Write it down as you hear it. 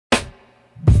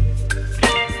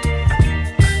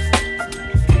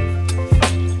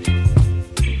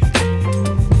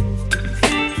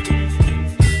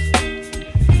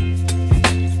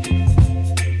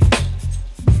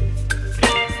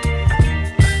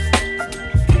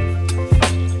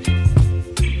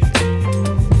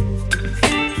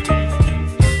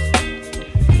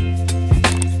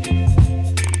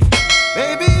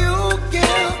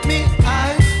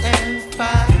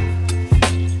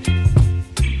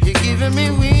giving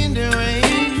me wind and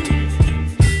rain.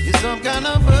 You're some kind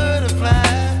of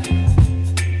butterfly.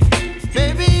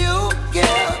 Baby, you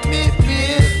give me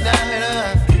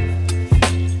midnight.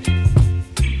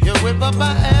 You whip up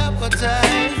my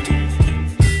appetite.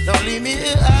 Don't leave me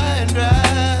here high and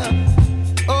dry.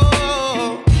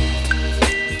 Oh,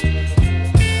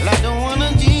 well, I don't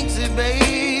wanna jinx it,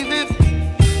 baby,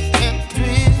 and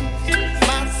twist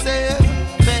myself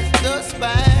at the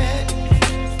spine.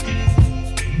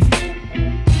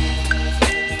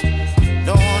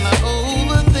 Don't wanna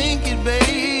overthink it,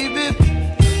 baby.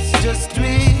 It's just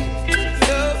twist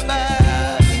your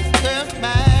body and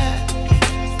mine.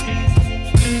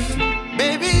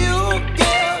 Baby, you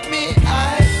give me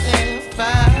ice and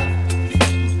fire.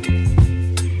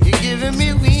 You're giving me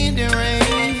wind and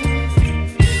rain.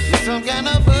 You're some kind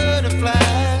of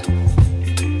butterfly.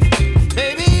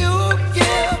 Baby, you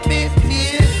give me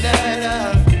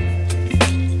midnight.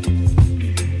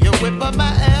 You whip up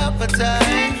my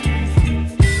appetite.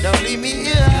 Don't leave me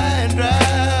here high and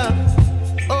dry.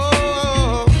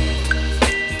 Oh,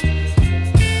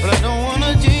 but I don't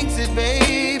wanna jinx it,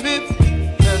 baby.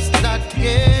 Let's not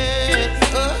get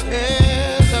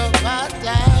ahead of my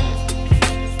time.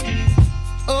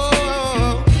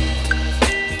 Oh,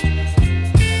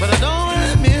 but I don't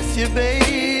wanna miss you,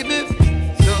 baby.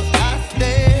 So I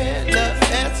stand up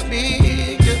and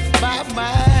speak my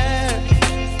mind.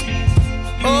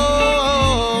 Oh.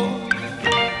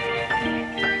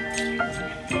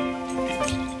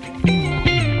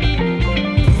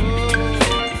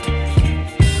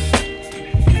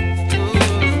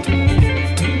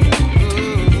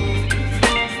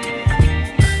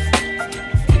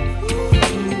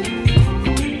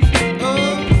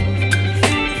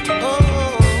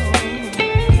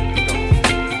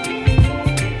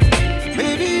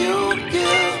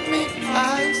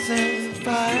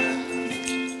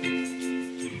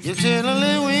 You're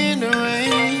chilling wind and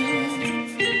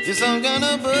rain. You're some kind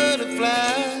of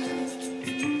butterfly.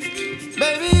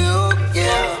 Baby, you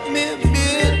give me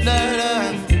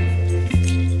midnight.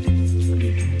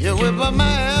 You whip up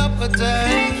my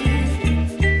appetite.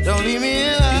 Don't leave me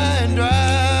here high and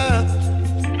dry.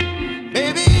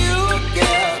 Baby, you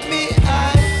give me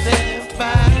ice and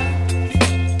fire.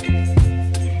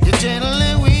 You're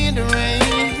channeling wind and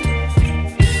rain.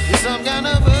 You're some kind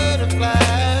of butterfly.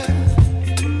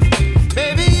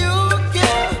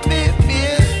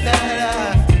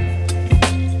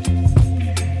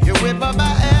 Whip up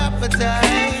my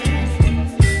appetite.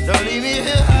 Don't leave me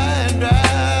here high and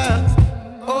dry.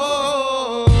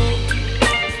 Oh.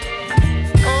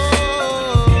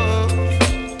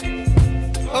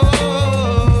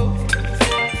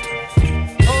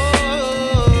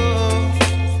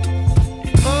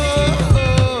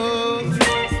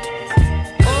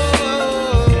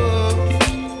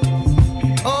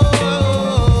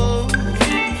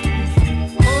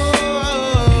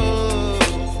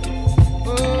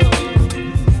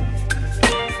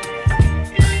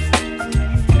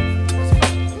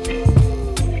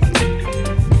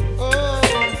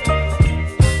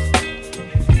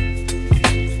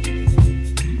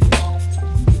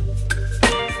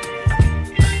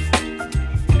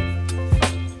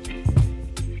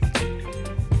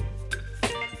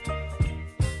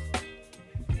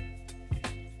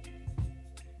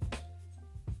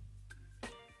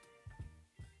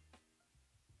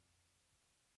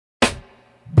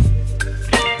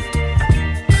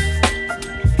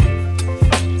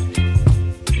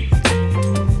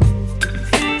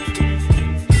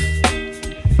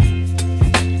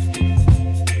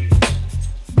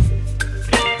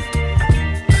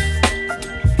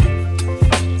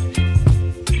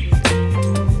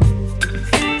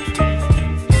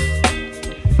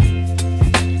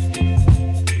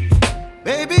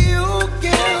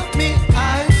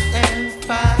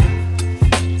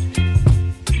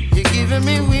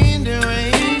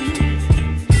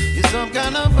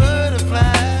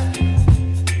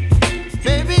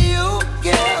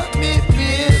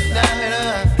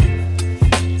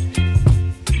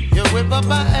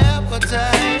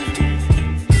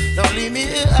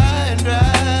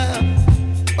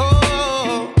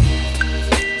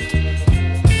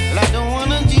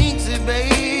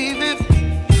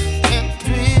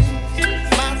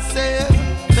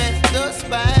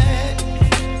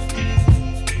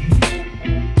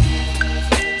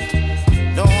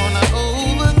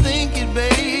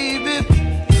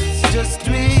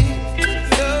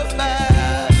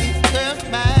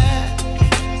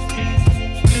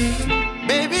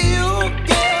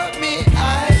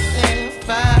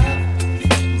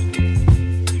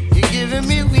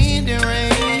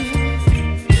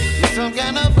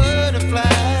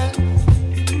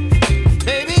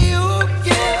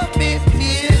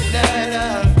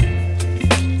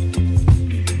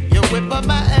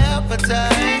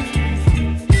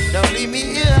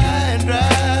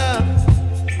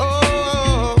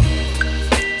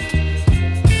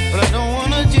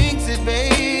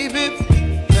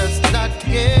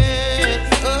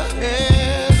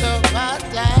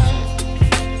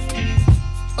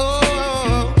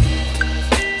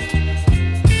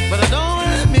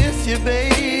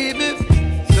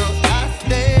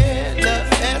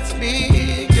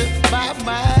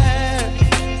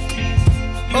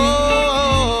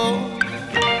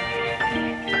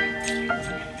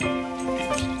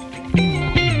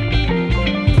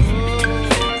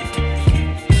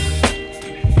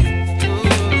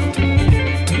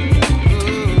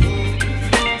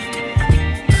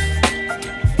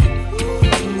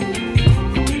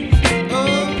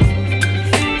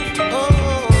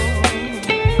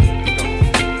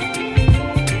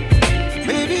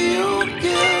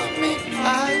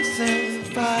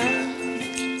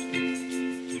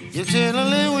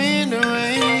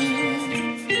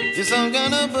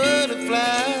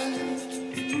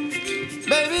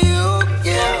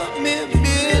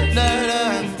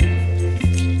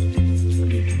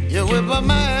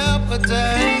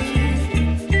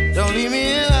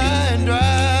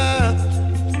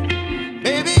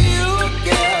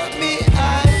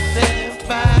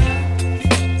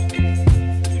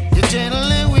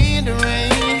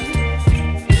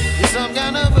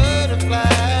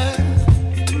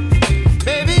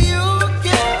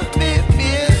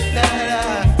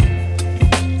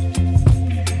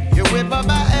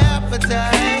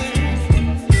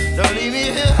 me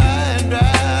here high and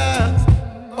dry.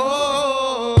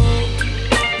 Oh,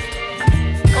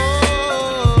 oh,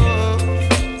 oh, oh,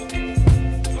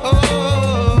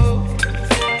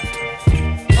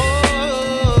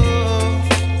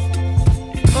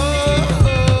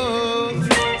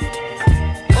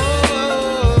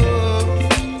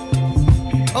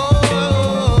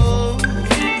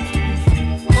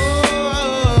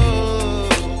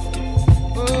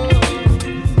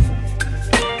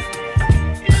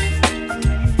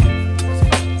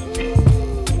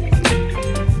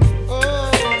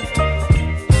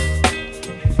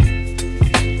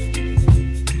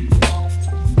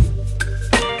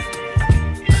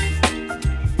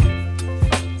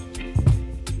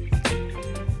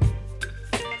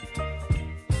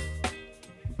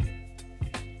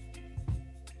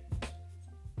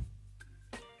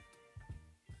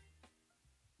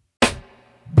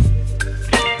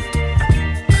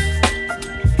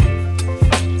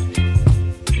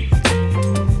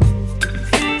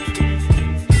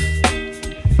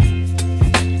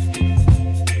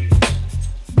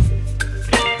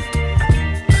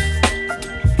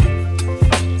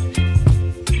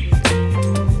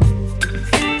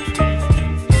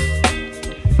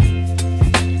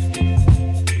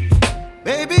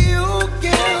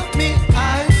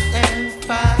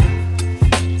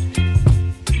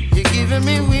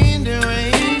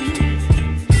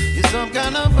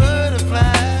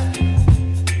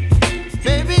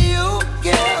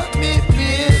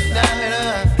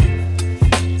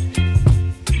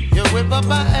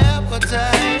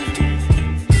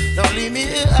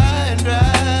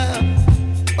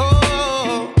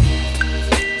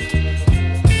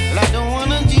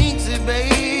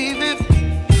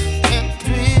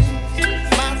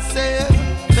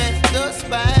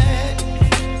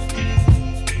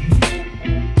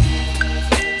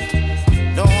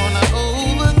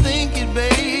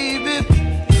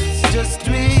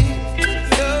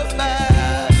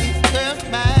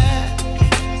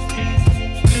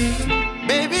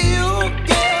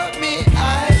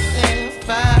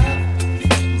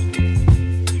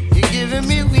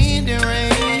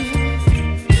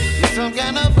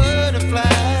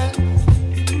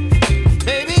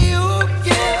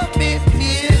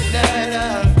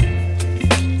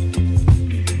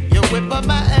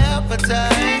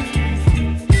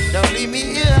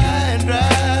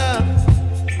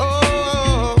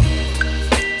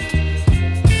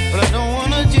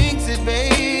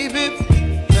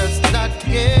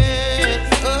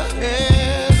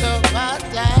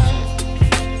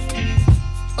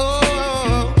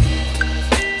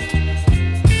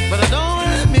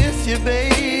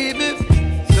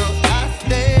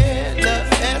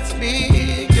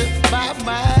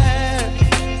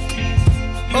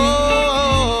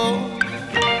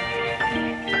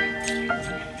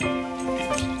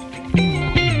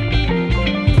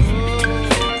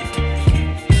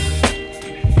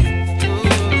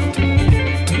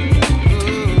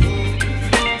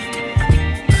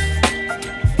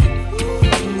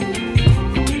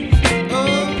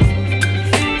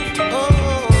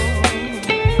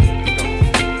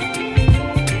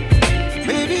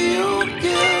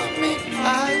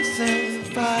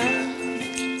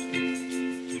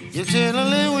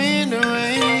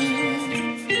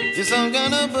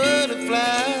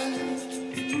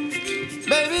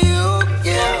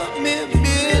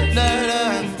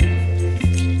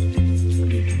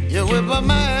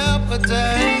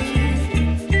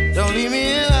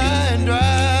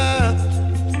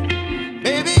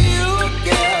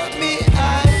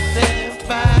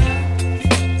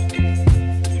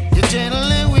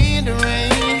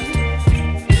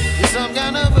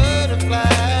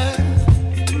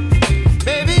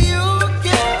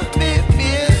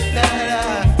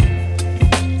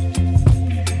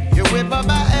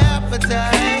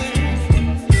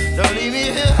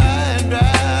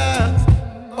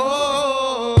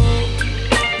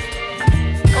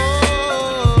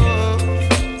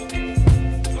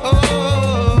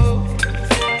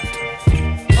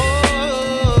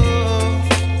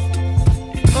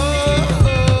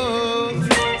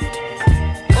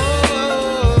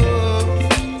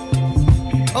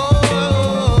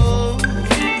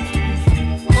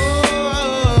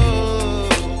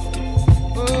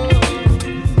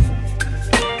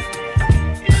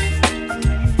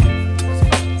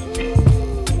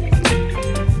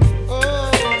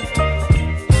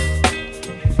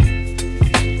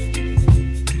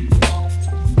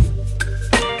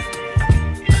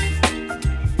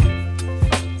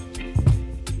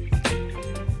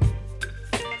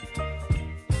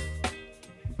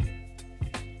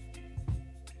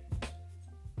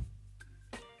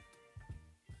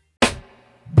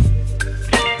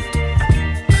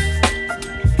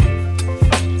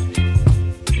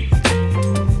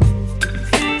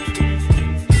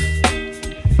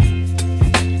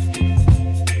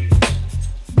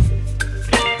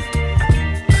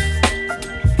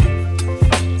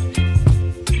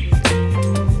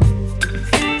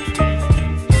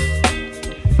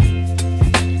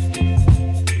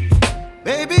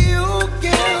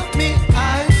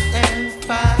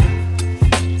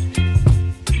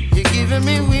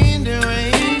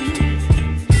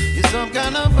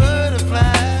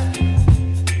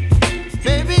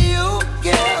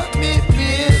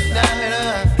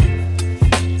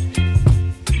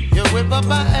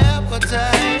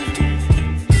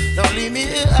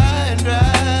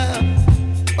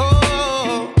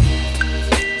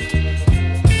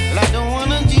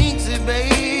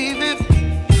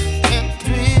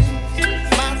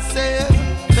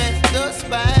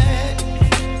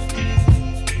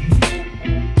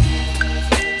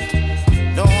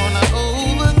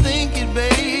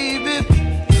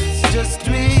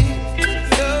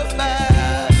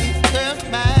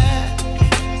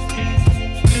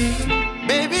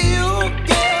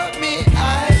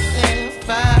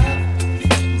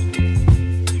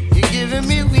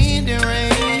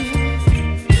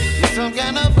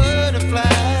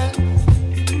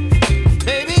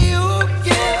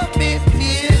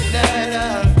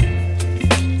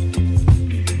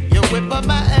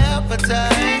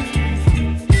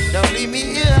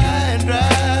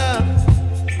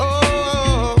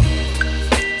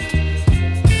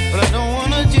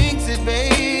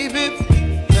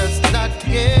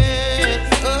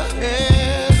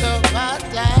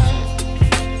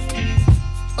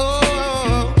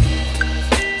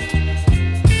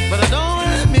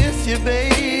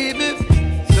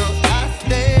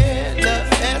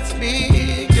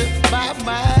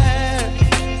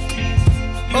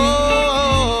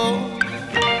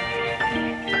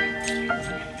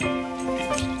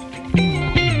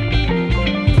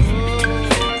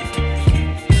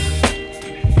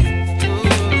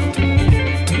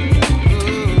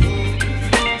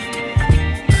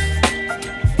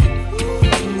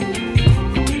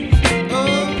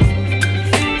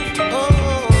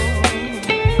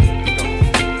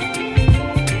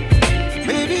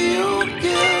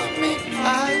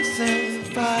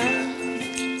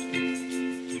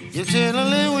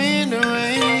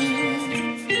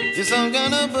 You're some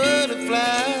kind of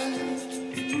butterfly.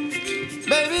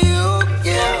 Baby, you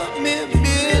give me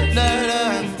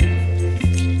midnight.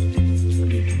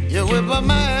 You whip up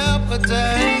my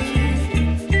appetite.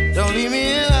 Don't leave me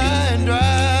here high and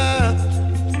dry.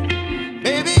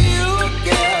 Baby, you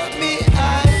give me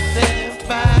ice and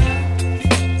fire.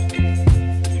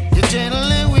 You're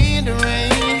channeling wind and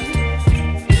rain.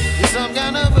 You're some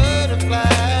kind of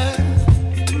butterfly.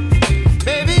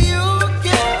 Baby, you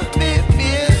give me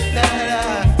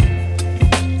midnight.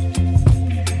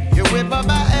 You whip up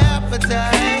my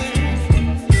appetite.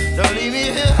 Don't leave me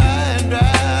here high and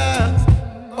dry.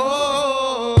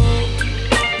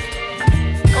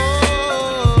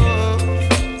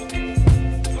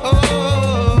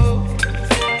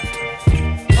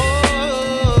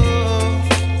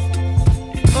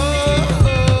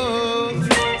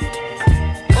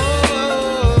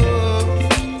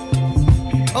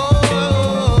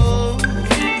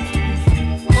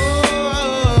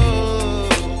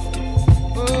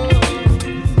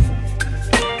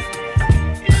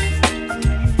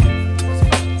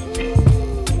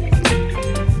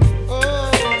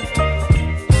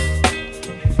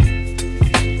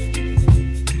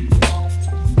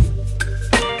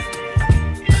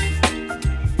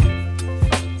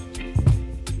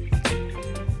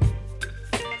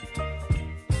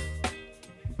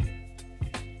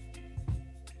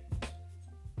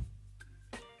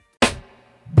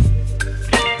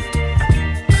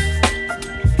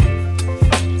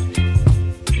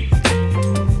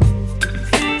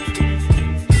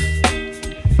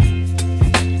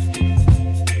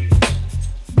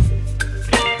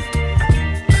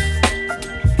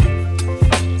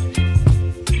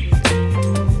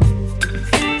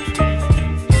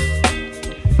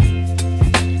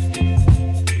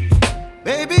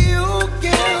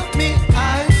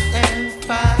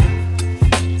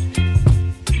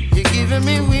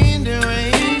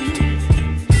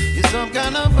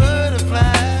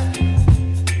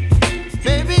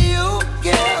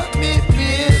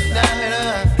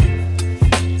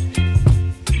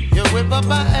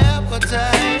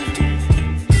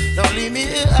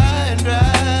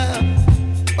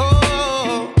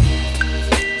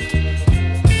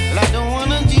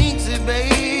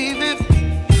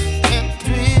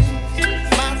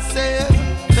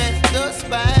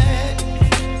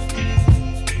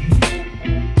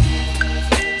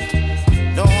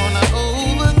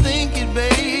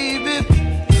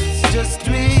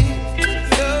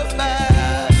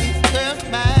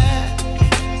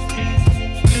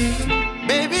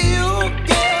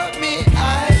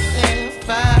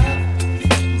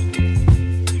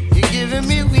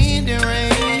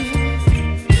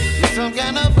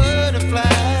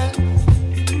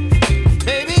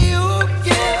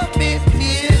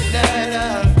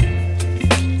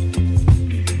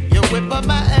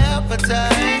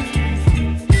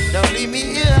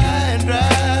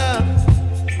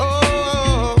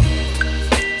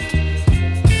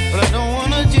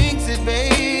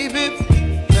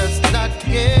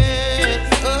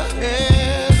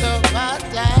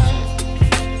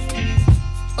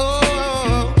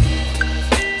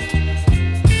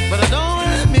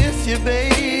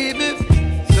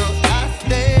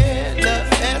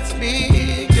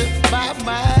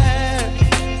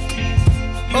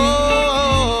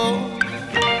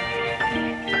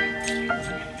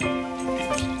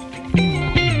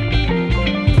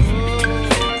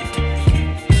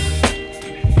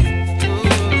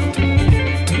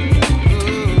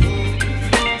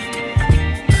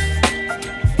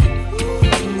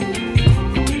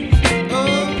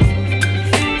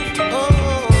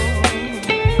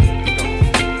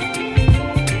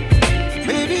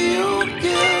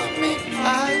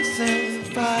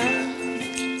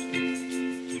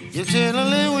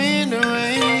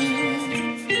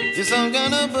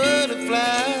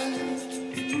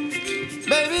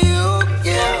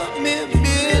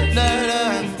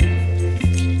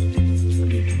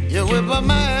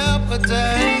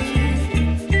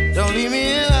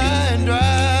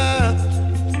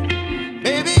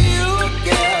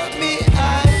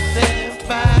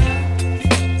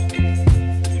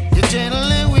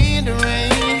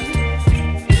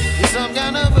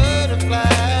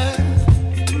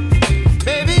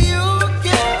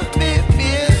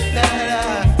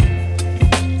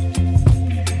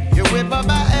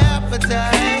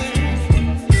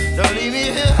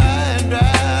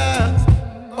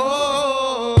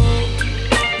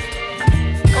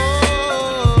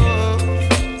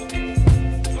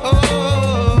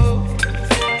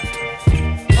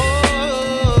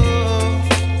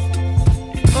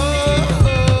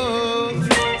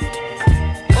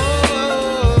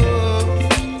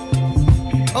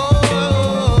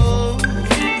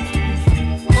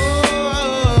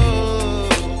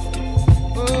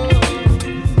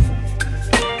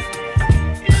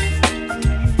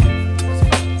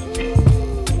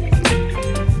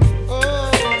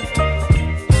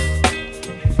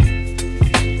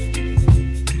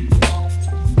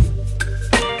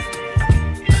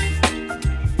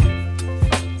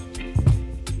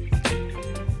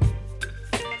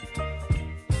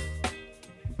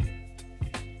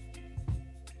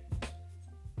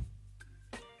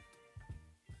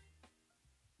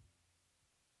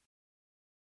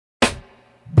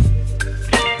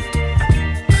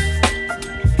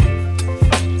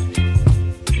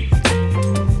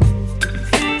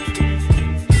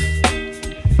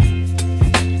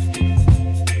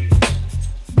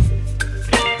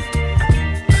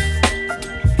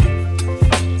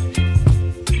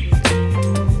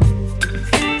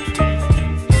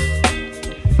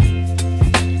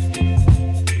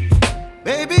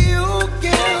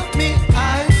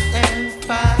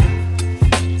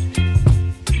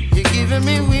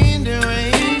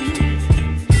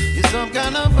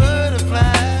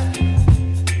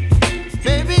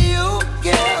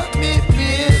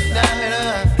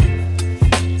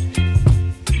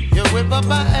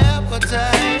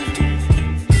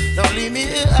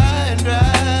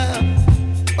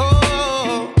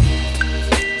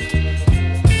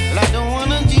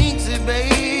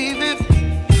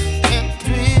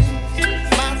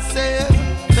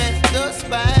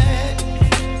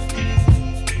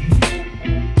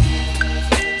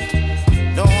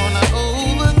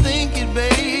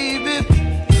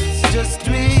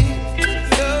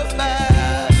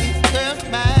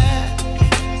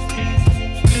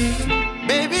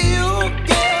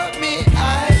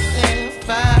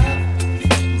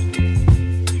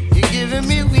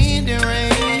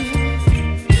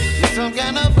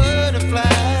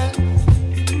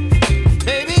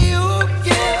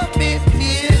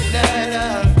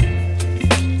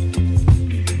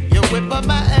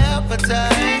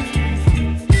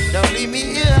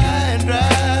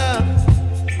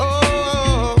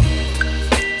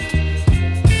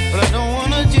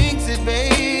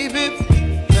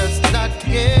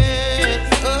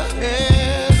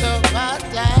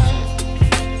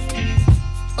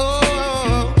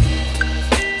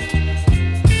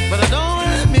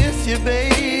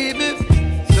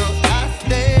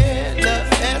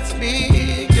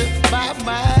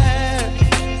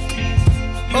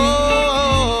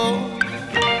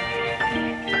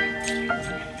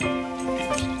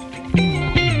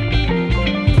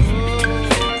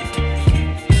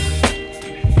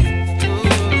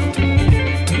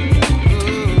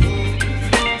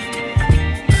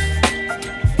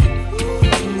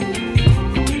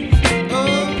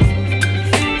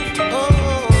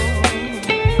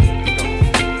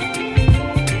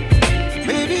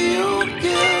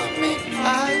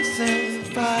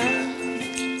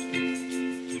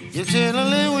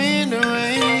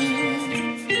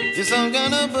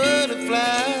 kind of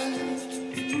butterfly.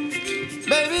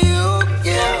 Baby, you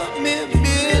give me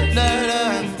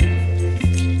midnight.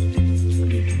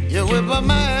 You whip up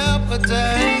my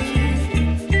appetite.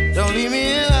 Don't leave me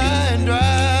here high and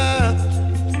dry.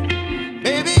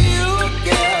 Baby, you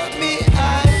give me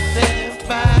ice and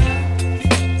fire.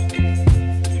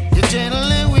 You're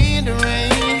channeling wind and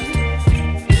rain.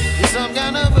 You're some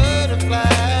kind of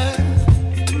butterfly.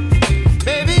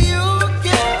 Baby, you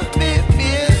give me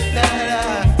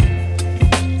midnight.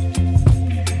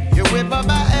 You whip up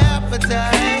my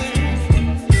appetite.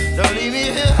 Don't leave me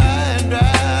here high and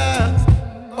dry.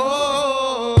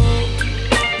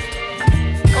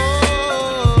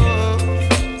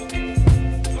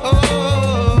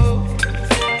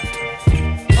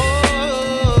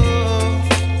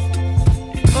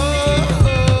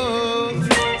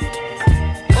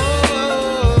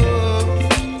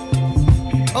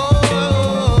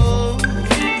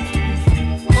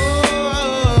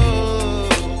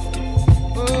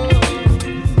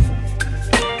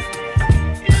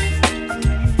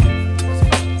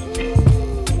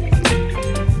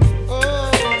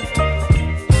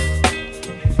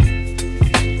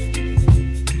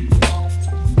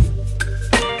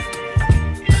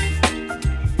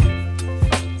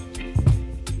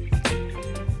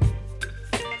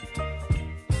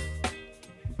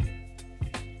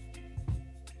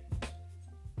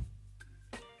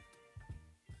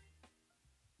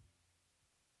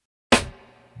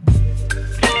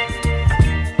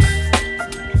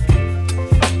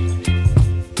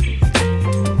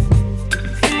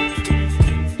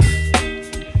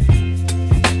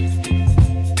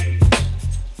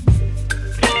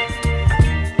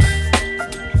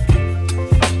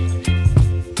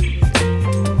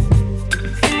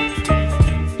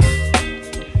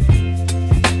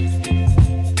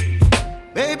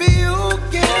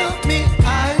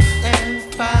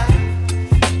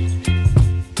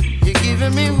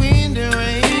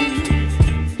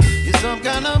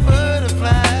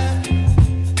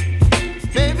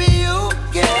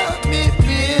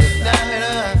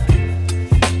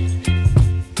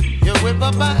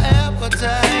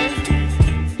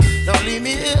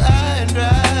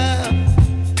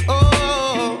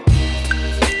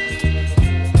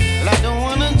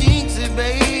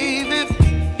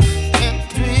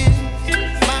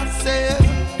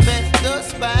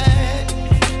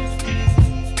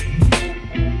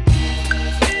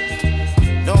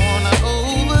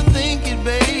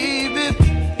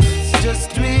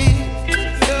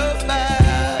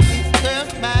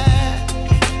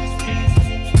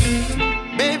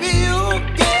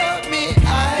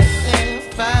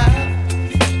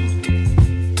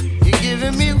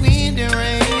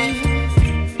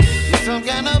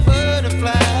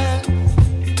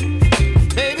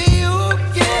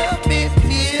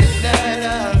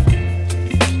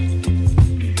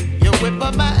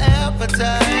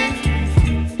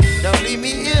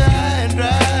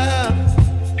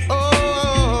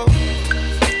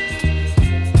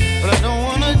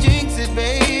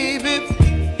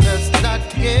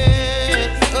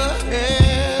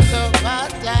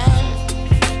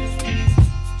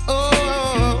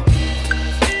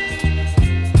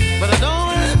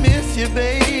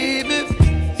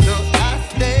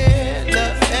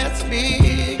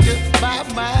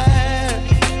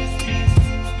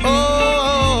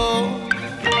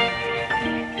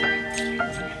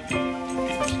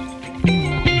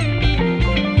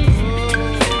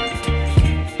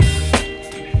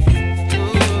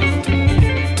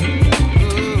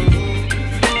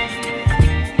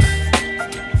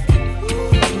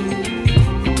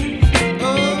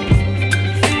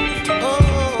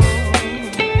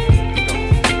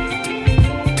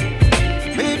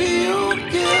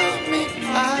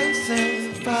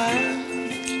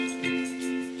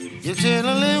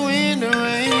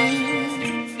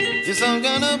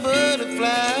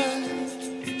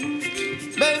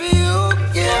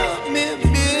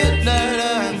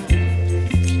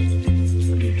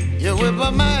 whip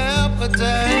up my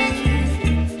appetite.